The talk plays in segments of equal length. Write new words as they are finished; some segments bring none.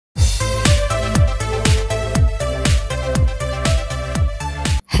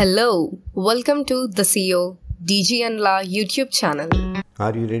Hello, welcome to the CEO dg&la YouTube channel.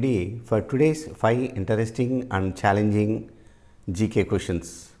 Are you ready for today's 5 interesting and challenging GK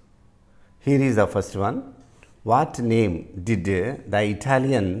questions? Here is the first one. What name did the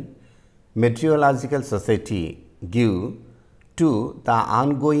Italian Meteorological Society give to the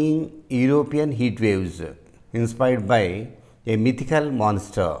ongoing European heat waves inspired by a mythical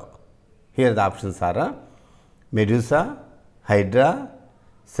monster? Here the options are Medusa, Hydra,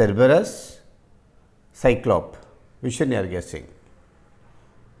 Cerberus, Cyclope. Which one you are guessing?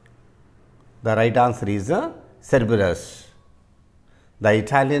 The right answer is Cerberus. The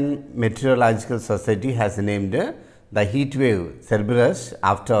Italian Meteorological Society has named the heat wave Cerberus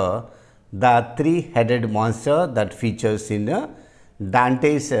after the three-headed monster that features in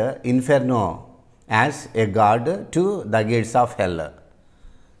Dante's Inferno as a guard to the gates of hell.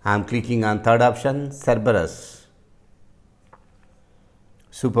 I am clicking on third option, Cerberus.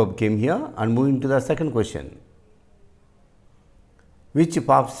 Superb came here and moving to the second question. Which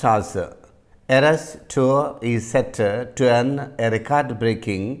pop star's Eras tour is set to earn a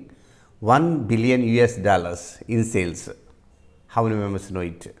record-breaking $1 billion in sales? How many members know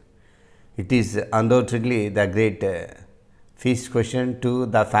it? It is undoubtedly the great feast question to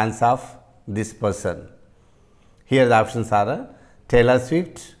the fans of this person. Here the options are Taylor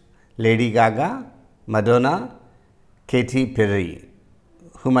Swift, Lady Gaga, Madonna, Katy Perry.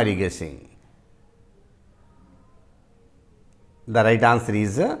 Whom are you guessing? The right answer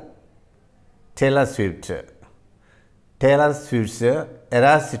is Taylor Swift. Taylor Swift's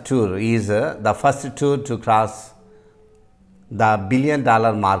Eras tour is the first tour to cross the $1 billion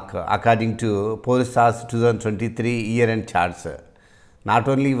mark according to Pollstar's 2023 year-end charts. Not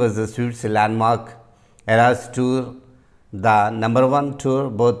only was the Swift's landmark Eras tour the #1 tour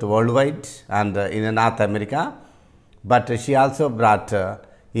both worldwide and in North America, but she also brought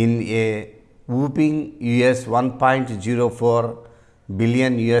in a whopping $1.04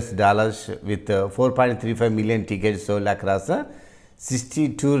 billion with 4.35 million tickets sold across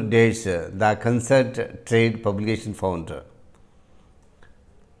 62 days, the concert trade publication found.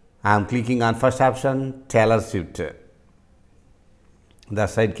 I am clicking on first option, Taylor Swift. The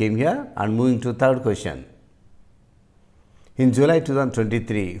site came here and moving to third question. In July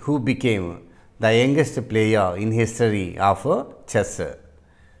 2023, who became the youngest player in history of chess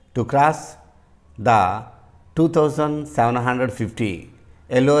to cross the 2750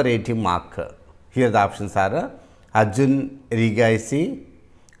 Elo rating mark? Here the options are Arjun Rigaisi,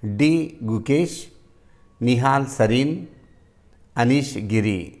 D. Gukesh, Nihal Sarin, Anish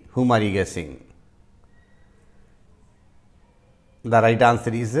Giri. Whom are you guessing? The right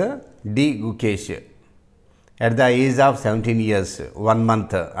answer is D. Gukesh. At the age of 17 years, 1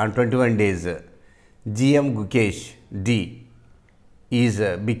 month and 21 days, GM Gukesh D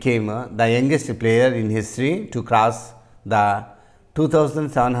became the youngest player in history to cross the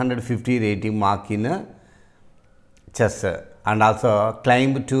 2750 rating mark in chess and also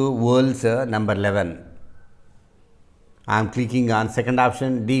climbed to world's number 11. I am clicking on second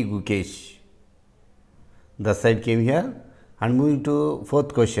option, D. Gukesh. The site came here and moving to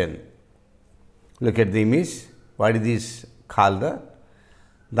fourth question. Look at the image. What is this called?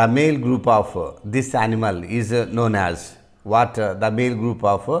 The male group of this animal is known as what? The male group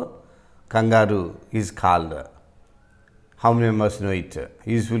of kangaroo is called. How many members know it?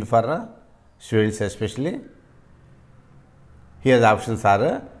 Useful for students especially. Here the options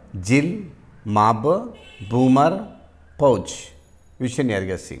are Jill, Mob, Boomer, Pouch. Which one you are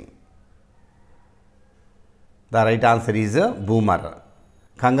guessing? The right answer is Boomer.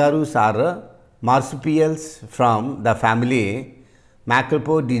 Kangaroos are marsupials from the family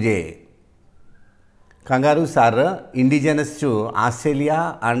Macropodidae. Kangaroos are indigenous to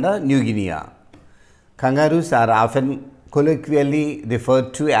Australia and New Guinea. Kangaroos are often colloquially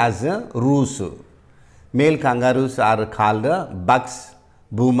referred to as roos. Male kangaroos are called bucks,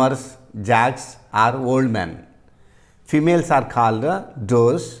 boomers, jacks or old men. Females are called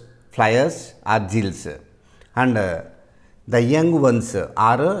does, flyers or jills. And the young ones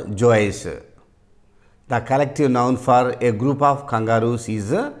are joeys. The collective noun for a group of kangaroos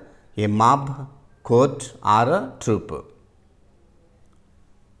is a mob, court or a troop.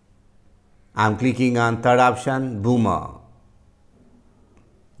 I am clicking on third option, Boomer.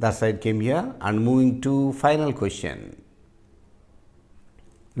 The site came here and moving to final question.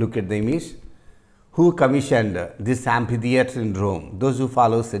 Look at the image. Who commissioned this amphitheatre in Rome? Those who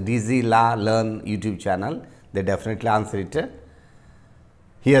follow the dglaLearn YouTube channel, they definitely answer it.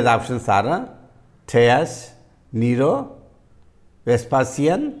 Here the options are Thais, Nero,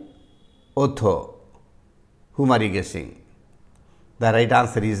 Vespasian, Otho. Whom are you guessing? The right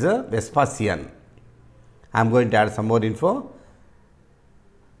answer is Vespasian. I am going to add some more info.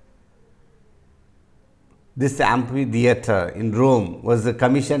 This amphitheatre in Rome was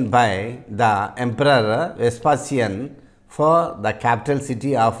commissioned by the Emperor Vespasian for the capital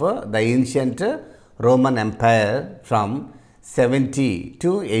city of the ancient Roman Empire from 70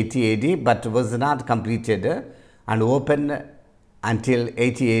 to 80 AD, but was not completed and opened until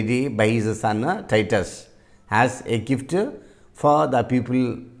 80 AD by his son Titus as a gift for the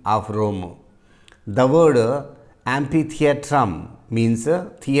people of Rome. The word amphitheatrum means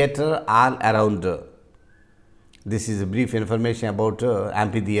theatre all around. This is a brief information about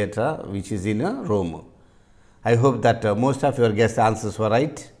amphitheatre which is in Rome. I hope that most of your guess answers were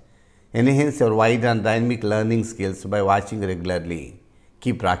right. Enhance your wide and dynamic learning skills by watching regularly.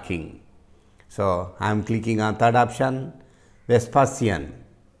 Keep rocking. So, I am clicking on third option, Vespasian.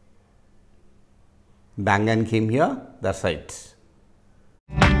 Bangan came here, that's right.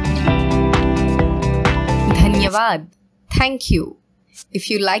 Dhanyavad. Thank you. If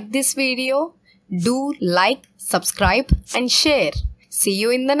you like this video, do like, subscribe and share. See you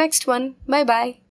in the next one. Bye bye.